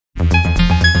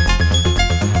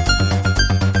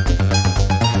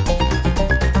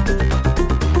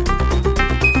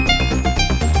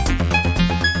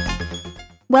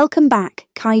Welcome back,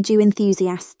 kaiju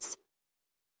enthusiasts.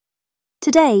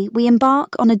 Today, we embark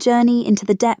on a journey into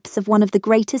the depths of one of the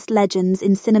greatest legends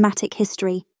in cinematic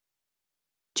history.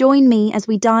 Join me as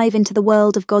we dive into the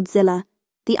world of Godzilla,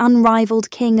 the unrivaled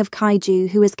king of kaiju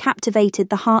who has captivated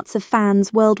the hearts of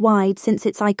fans worldwide since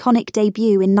its iconic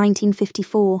debut in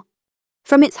 1954.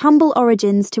 From its humble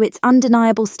origins to its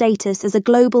undeniable status as a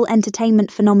global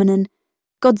entertainment phenomenon,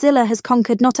 Godzilla has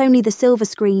conquered not only the silver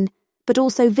screen, but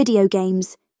also video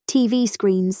games, TV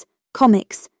screens,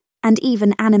 comics, and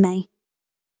even anime.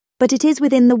 But it is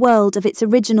within the world of its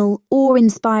original,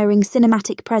 awe-inspiring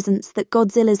cinematic presence that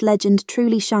Godzilla's legend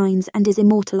truly shines and is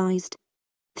immortalized.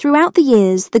 Throughout the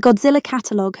years, the Godzilla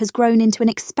catalogue has grown into an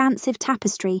expansive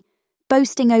tapestry,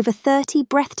 boasting over 30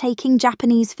 breathtaking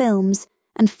Japanese films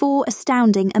and 4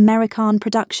 astounding American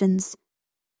productions.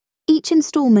 Each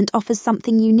installment offers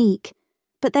something unique,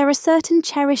 but there are certain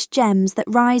cherished gems that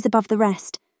rise above the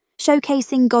rest,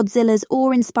 showcasing Godzilla's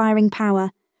awe-inspiring power,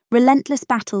 relentless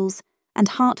battles, and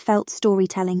heartfelt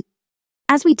storytelling.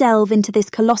 As we delve into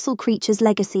this colossal creature's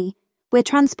legacy, we're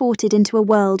transported into a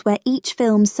world where each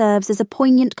film serves as a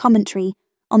poignant commentary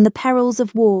on the perils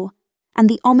of war and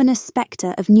the ominous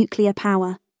spectre of nuclear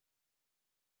power.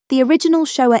 The original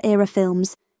Showa-era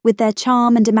films, with their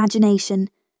charm and imagination,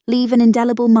 leave an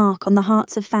indelible mark on the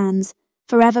hearts of fans,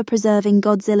 forever preserving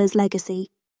Godzilla's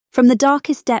legacy. From the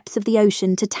darkest depths of the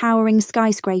ocean to towering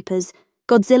skyscrapers,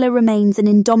 Godzilla remains an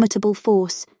indomitable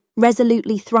force,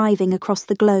 resolutely thriving across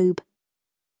the globe.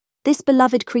 This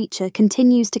beloved creature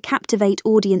continues to captivate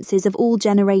audiences of all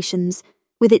generations,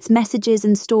 with its messages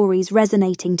and stories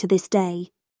resonating to this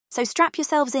day. So strap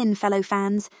yourselves in, fellow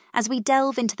fans, as we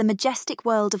delve into the majestic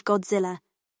world of Godzilla.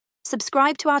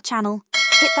 Subscribe to our channel,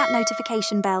 hit that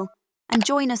notification bell, and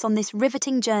join us on this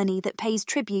riveting journey that pays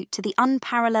tribute to the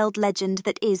unparalleled legend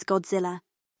that is Godzilla.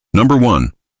 Number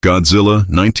 1. Godzilla,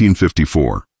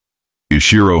 1954.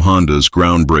 Ishiro Honda's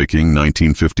groundbreaking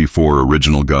 1954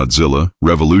 original Godzilla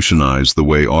revolutionized the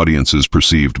way audiences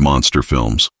perceived monster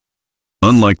films.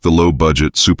 Unlike the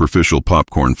low-budget, superficial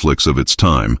popcorn flicks of its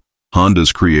time,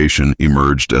 Honda's creation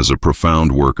emerged as a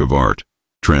profound work of art,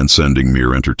 transcending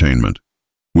mere entertainment.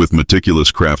 With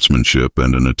meticulous craftsmanship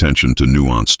and an attention to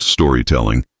nuanced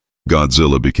storytelling,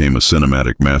 Godzilla became a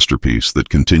cinematic masterpiece that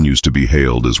continues to be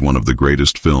hailed as one of the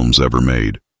greatest films ever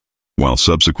made. While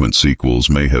subsequent sequels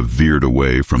may have veered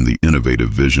away from the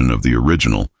innovative vision of the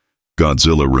original,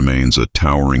 Godzilla remains a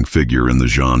towering figure in the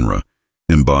genre,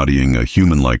 embodying a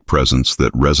human-like presence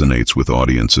that resonates with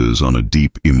audiences on a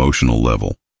deep emotional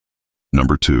level.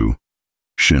 Number 2.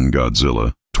 Shin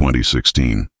Godzilla,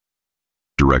 2016.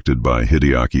 Directed by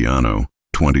Hideaki Anno,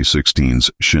 2016's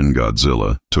Shin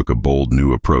Godzilla took a bold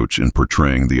new approach in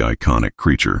portraying the iconic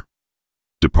creature.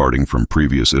 Departing from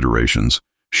previous iterations,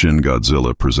 Shin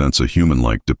Godzilla presents a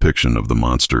human-like depiction of the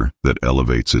monster that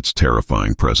elevates its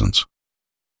terrifying presence.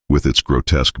 With its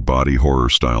grotesque body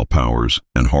horror-style powers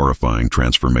and horrifying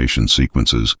transformation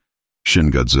sequences,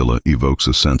 Shin Godzilla evokes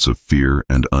a sense of fear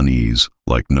and unease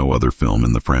like no other film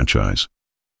in the franchise.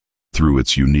 Through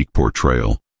its unique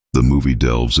portrayal, the movie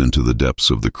delves into the depths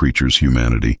of the creature's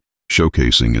humanity,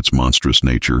 showcasing its monstrous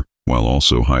nature while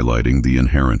also highlighting the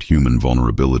inherent human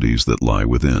vulnerabilities that lie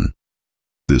within.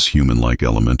 This human-like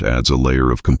element adds a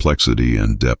layer of complexity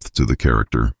and depth to the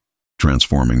character,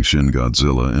 transforming Shin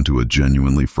Godzilla into a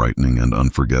genuinely frightening and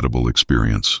unforgettable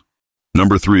experience.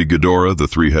 Number 3. Ghidorah, the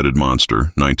Three-Headed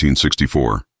Monster,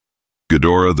 1964.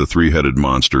 Ghidorah, the Three-Headed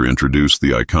Monster introduced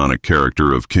the iconic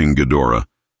character of King Ghidorah,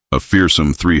 a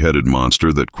fearsome three-headed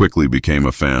monster that quickly became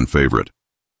a fan favorite.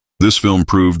 This film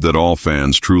proved that all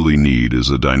fans truly need is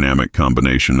a dynamic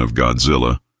combination of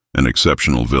Godzilla, an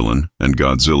exceptional villain, and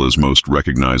Godzilla's most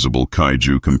recognizable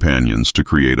kaiju companions to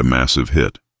create a massive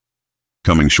hit.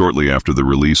 Coming shortly after the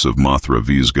release of Mothra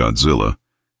vs. Godzilla,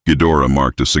 Ghidorah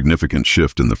marked a significant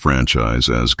shift in the franchise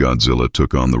as Godzilla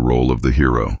took on the role of the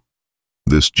hero.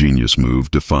 This genius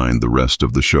move defined the rest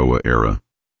of the Showa era,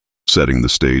 setting the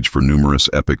stage for numerous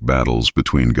epic battles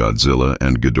between Godzilla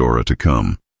and Ghidorah to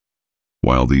come.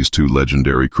 While these two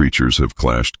legendary creatures have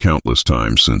clashed countless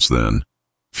times since then,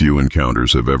 few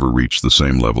encounters have ever reached the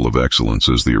same level of excellence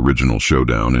as the original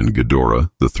showdown in Ghidorah,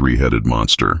 the Three-Headed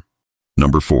Monster.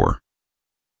 Number 4.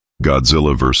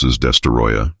 Godzilla vs.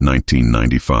 Destoroyah,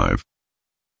 1995.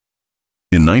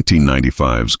 In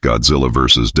 1995's Godzilla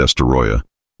vs. Destoroyah,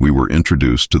 we were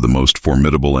introduced to the most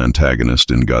formidable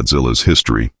antagonist in Godzilla's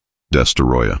history,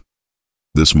 Destoroyah.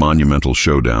 This monumental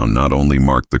showdown not only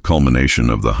marked the culmination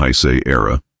of the Heisei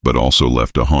era, but also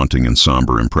left a haunting and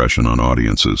somber impression on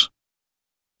audiences.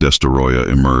 Destoroyah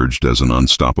emerged as an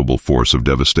unstoppable force of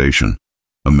devastation,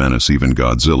 a menace even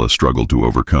Godzilla struggled to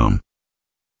overcome.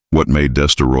 What made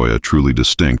Destoroyah truly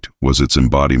distinct was its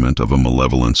embodiment of a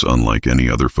malevolence unlike any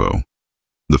other foe.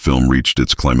 The film reached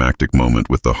its climactic moment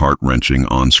with the heart-wrenching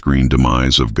on-screen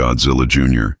demise of Godzilla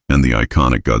Jr. and the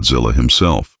iconic Godzilla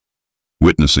himself.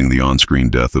 Witnessing the on-screen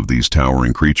death of these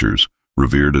towering creatures,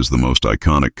 revered as the most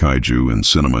iconic kaiju in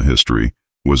cinema history,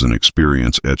 was an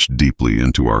experience etched deeply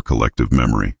into our collective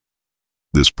memory.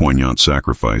 This poignant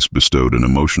sacrifice bestowed an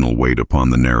emotional weight upon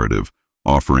the narrative,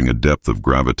 offering a depth of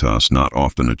gravitas not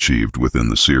often achieved within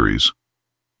the series.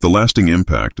 The lasting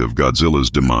impact of Godzilla's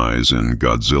demise in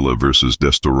Godzilla vs.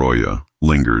 Destoroyah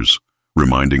lingers,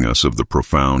 reminding us of the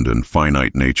profound and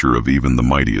finite nature of even the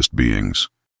mightiest beings.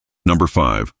 Number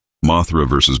 5. Mothra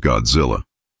vs. Godzilla.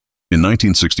 In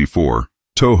 1964,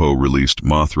 Toho released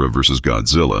Mothra vs.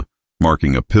 Godzilla,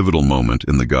 marking a pivotal moment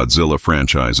in the Godzilla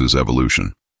franchise's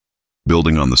evolution.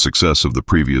 Building on the success of the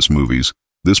previous movies,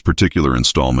 this particular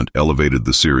installment elevated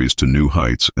the series to new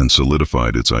heights and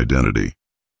solidified its identity.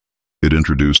 It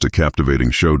introduced a captivating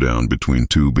showdown between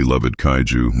two beloved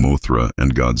kaiju, Mothra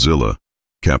and Godzilla,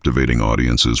 captivating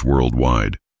audiences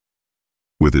worldwide.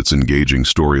 With its engaging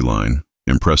storyline,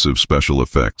 impressive special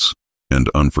effects, and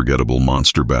unforgettable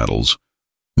monster battles,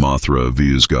 Mothra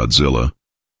vs. Godzilla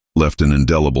left an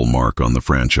indelible mark on the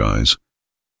franchise.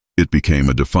 It became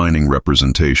a defining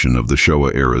representation of the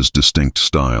Showa era's distinct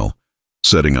style,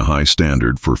 setting a high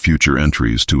standard for future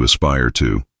entries to aspire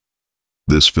to.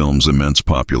 This film's immense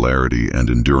popularity and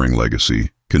enduring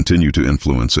legacy continue to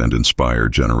influence and inspire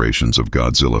generations of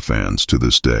Godzilla fans to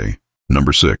this day.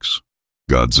 Number 6.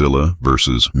 Godzilla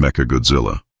vs.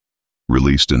 Mechagodzilla.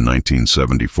 Released in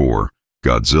 1974,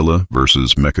 Godzilla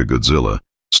vs. Mechagodzilla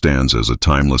stands as a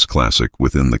timeless classic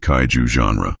within the kaiju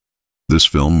genre. This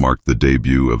film marked the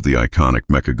debut of the iconic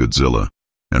Mechagodzilla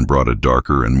and brought a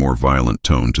darker and more violent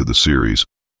tone to the series,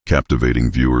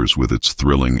 captivating viewers with its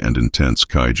thrilling and intense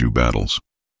kaiju battles.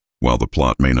 While the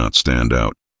plot may not stand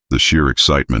out, the sheer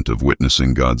excitement of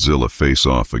witnessing Godzilla face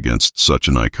off against such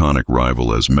an iconic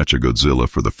rival as Mechagodzilla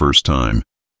for the first time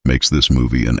makes this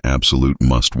movie an absolute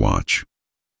must-watch.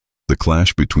 The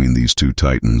clash between these two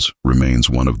titans remains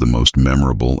one of the most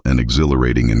memorable and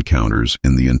exhilarating encounters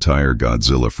in the entire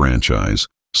Godzilla franchise,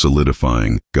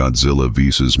 solidifying Godzilla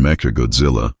vs.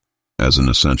 Mechagodzilla as an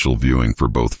essential viewing for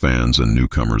both fans and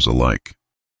newcomers alike.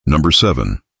 Number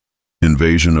 7.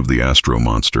 Invasion of the Astro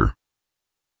Monster.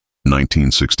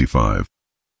 1965.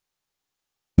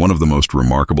 One of the most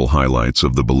remarkable highlights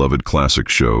of the beloved classic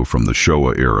show from the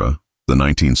Showa era, the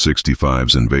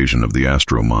 1965's Invasion of the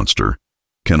Astro Monster,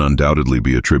 can undoubtedly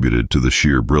be attributed to the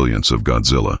sheer brilliance of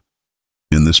Godzilla.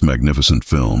 In this magnificent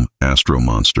film, Astro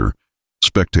Monster,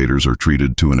 spectators are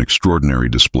treated to an extraordinary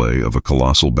display of a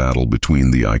colossal battle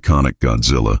between the iconic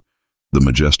Godzilla, the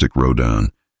majestic Rodan,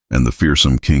 and the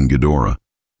fearsome King Ghidorah,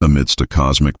 amidst a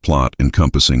cosmic plot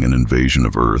encompassing an invasion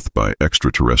of Earth by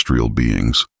extraterrestrial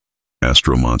beings.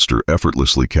 Astro Monster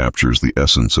effortlessly captures the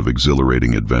essence of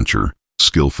exhilarating adventure,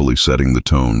 skillfully setting the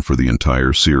tone for the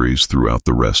entire series throughout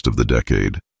the rest of the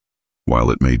decade.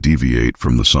 While it may deviate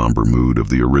from the somber mood of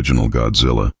the original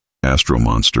Godzilla, Astro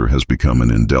Monster has become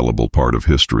an indelible part of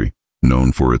history,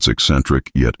 known for its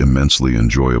eccentric yet immensely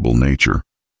enjoyable nature.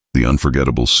 The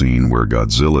unforgettable scene where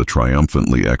Godzilla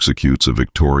triumphantly executes a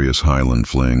victorious Highland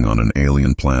fling on an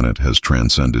alien planet has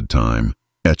transcended time,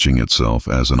 etching itself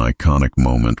as an iconic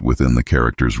moment within the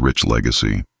character's rich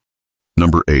legacy.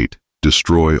 Number 8.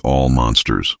 Destroy All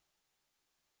Monsters.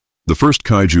 The first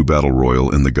kaiju battle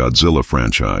royal in the Godzilla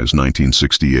franchise,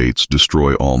 1968's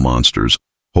Destroy All Monsters,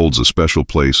 holds a special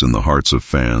place in the hearts of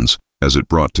fans as it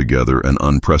brought together an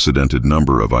unprecedented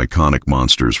number of iconic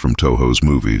monsters from Toho's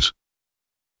movies.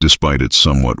 Despite its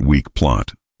somewhat weak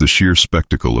plot, the sheer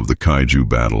spectacle of the kaiju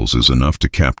battles is enough to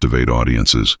captivate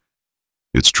audiences.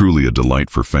 It's truly a delight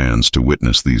for fans to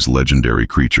witness these legendary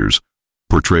creatures,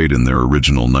 portrayed in their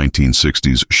original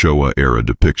 1960s Showa-era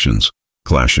depictions,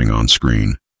 clashing on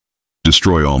screen.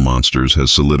 Destroy All Monsters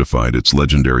has solidified its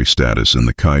legendary status in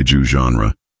the kaiju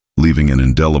genre, leaving an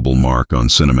indelible mark on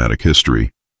cinematic history,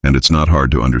 and it's not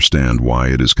hard to understand why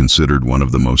it is considered one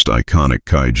of the most iconic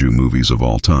kaiju movies of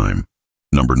all time.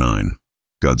 Number 9.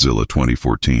 Godzilla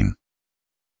 2014.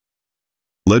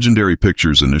 Legendary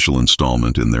Pictures' initial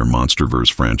installment in their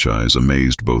MonsterVerse franchise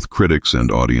amazed both critics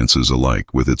and audiences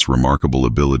alike with its remarkable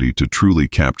ability to truly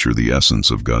capture the essence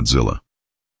of Godzilla.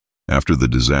 After the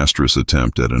disastrous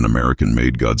attempt at an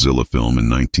American-made Godzilla film in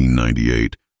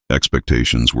 1998,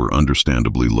 expectations were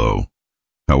understandably low.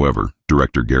 However,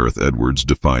 director Gareth Edwards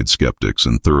defied skeptics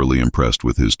and thoroughly impressed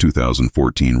with his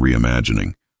 2014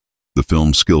 reimagining. The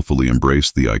film skillfully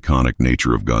embraced the iconic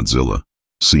nature of Godzilla,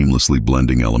 seamlessly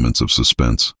blending elements of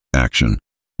suspense, action,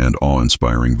 and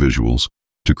awe-inspiring visuals,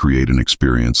 to create an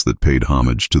experience that paid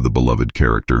homage to the beloved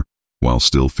character while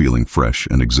still feeling fresh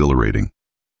and exhilarating.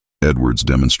 Edwards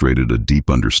demonstrated a deep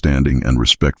understanding and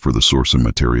respect for the source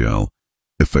material,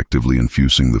 effectively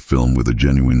infusing the film with a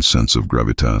genuine sense of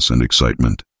gravitas and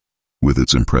excitement. With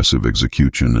its impressive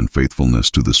execution and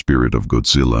faithfulness to the spirit of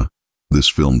Godzilla, this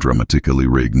film dramatically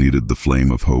reignited the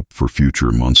flame of hope for future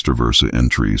MonsterVerse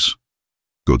entries.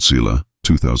 Godzilla,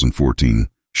 2014,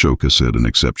 showcased an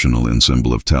exceptional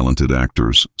ensemble of talented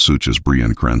actors such as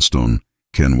Bryan Cranston,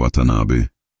 Ken Watanabe,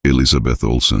 Elizabeth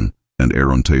Olsen, and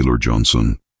Aaron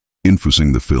Taylor-Johnson,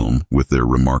 infusing the film with their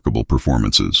remarkable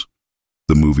performances.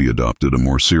 The movie adopted a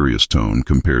more serious tone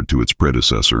compared to its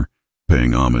predecessor,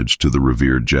 paying homage to the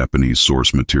revered Japanese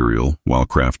source material while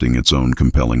crafting its own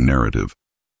compelling narrative.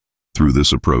 Through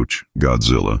this approach,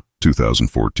 Godzilla,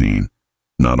 2014,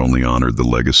 not only honored the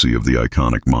legacy of the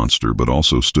iconic monster but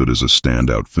also stood as a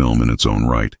standout film in its own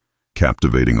right,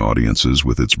 captivating audiences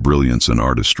with its brilliance and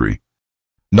artistry.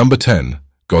 Number 10.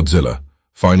 Godzilla,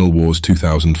 Final Wars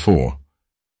 2004.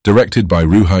 Directed by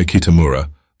Ryuhei Kitamura,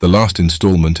 the last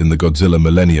installment in the Godzilla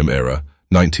Millennium era,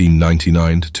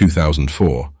 1999 to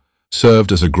 2004,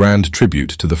 served as a grand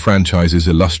tribute to the franchise's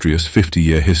illustrious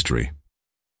 50-year history.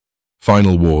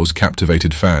 Final Wars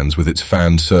captivated fans with its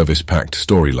fan service-packed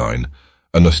storyline,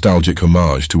 a nostalgic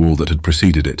homage to all that had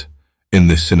preceded it. In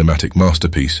this cinematic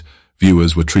masterpiece,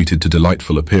 viewers were treated to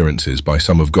delightful appearances by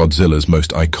some of Godzilla's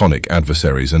most iconic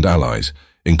adversaries and allies,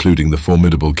 including the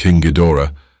formidable King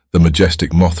Ghidorah, the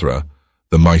majestic Mothra,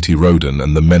 the mighty Rodan,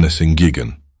 and the menacing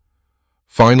Gigan.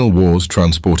 Final Wars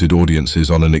transported audiences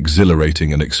on an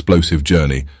exhilarating and explosive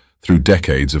journey through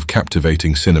decades of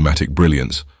captivating cinematic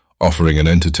brilliance, offering an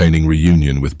entertaining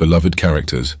reunion with beloved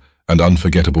characters and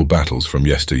unforgettable battles from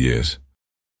yesteryears.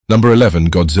 Number 11.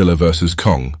 Godzilla vs.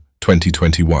 Kong,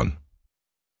 2021.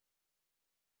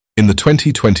 In the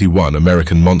 2021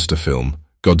 American monster film,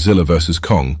 Godzilla vs.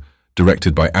 Kong,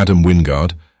 directed by Adam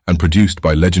Wingard and produced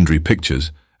by Legendary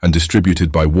Pictures and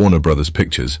distributed by Warner Bros.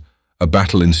 Pictures, a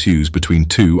battle ensues between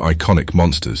two iconic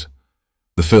monsters.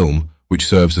 The film, which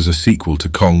serves as a sequel to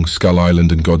Kong, Skull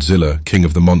Island and Godzilla, King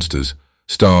of the Monsters,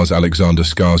 stars Alexander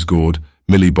Skarsgård,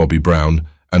 Millie Bobby Brown,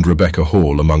 and Rebecca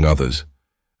Hall, among others,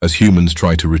 as humans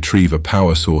try to retrieve a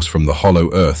power source from the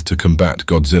hollow earth to combat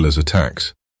Godzilla's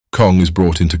attacks. Kong is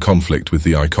brought into conflict with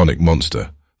the iconic monster.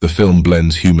 The film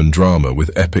blends human drama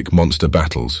with epic monster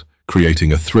battles,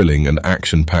 creating a thrilling and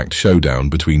action-packed showdown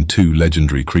between two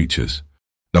legendary creatures.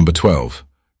 Number 12.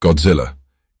 Godzilla,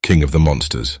 King of the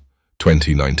Monsters,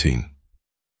 2019.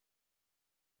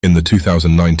 In the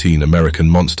 2019 American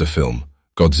monster film,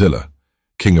 Godzilla,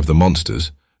 King of the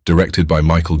Monsters, directed by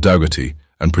Michael Dougherty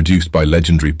and produced by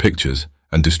Legendary Pictures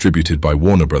and distributed by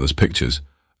Warner Bros. Pictures,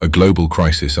 a global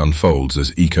crisis unfolds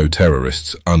as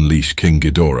eco-terrorists unleash King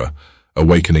Ghidorah,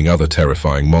 awakening other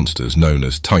terrifying monsters known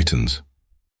as Titans.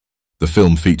 The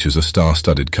film features a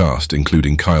star-studded cast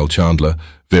including Kyle Chandler,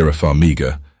 Vera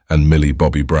Farmiga, and Millie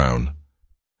Bobby Brown.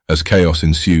 As chaos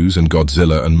ensues and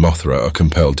Godzilla and Mothra are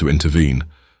compelled to intervene,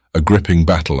 a gripping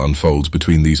battle unfolds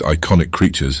between these iconic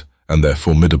creatures and their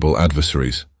formidable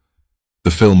adversaries.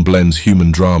 The film blends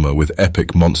human drama with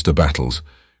epic monster battles,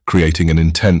 creating an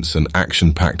intense and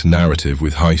action-packed narrative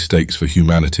with high stakes for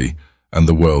humanity and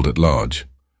the world at large.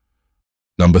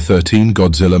 Number 13.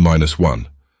 Godzilla -1.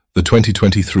 The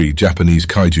 2023 Japanese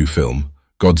kaiju film,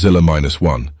 Godzilla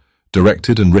 -1,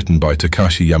 directed and written by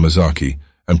Takashi Yamazaki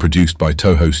and produced by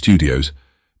Toho Studios,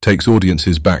 takes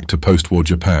audiences back to post-war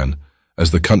Japan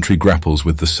as the country grapples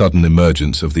with the sudden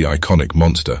emergence of the iconic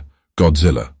monster,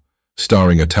 Godzilla.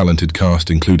 Starring a talented cast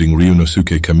including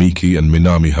Ryunosuke Kamiki and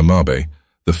Minami Hamabe,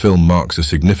 the film marks a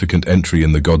significant entry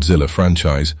in the Godzilla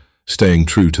franchise, staying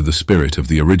true to the spirit of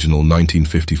the original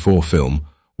 1954 film,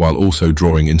 while also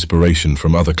drawing inspiration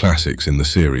from other classics in the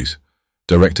series.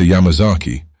 Director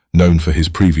Yamazaki, known for his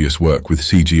previous work with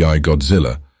CGI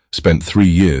Godzilla, spent 3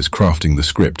 years crafting the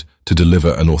script to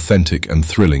deliver an authentic and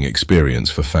thrilling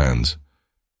experience for fans.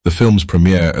 The film's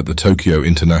premiere at the Tokyo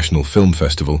International Film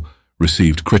Festival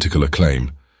received critical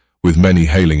acclaim, with many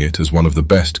hailing it as one of the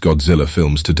best Godzilla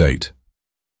films to date.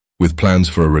 With plans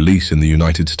for a release in the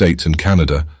United States and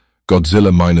Canada,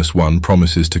 Godzilla -1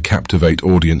 promises to captivate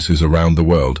audiences around the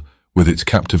world with its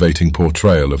captivating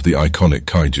portrayal of the iconic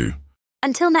kaiju.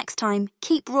 Until next time,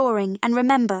 keep roaring and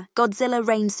remember, Godzilla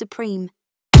reigns supreme.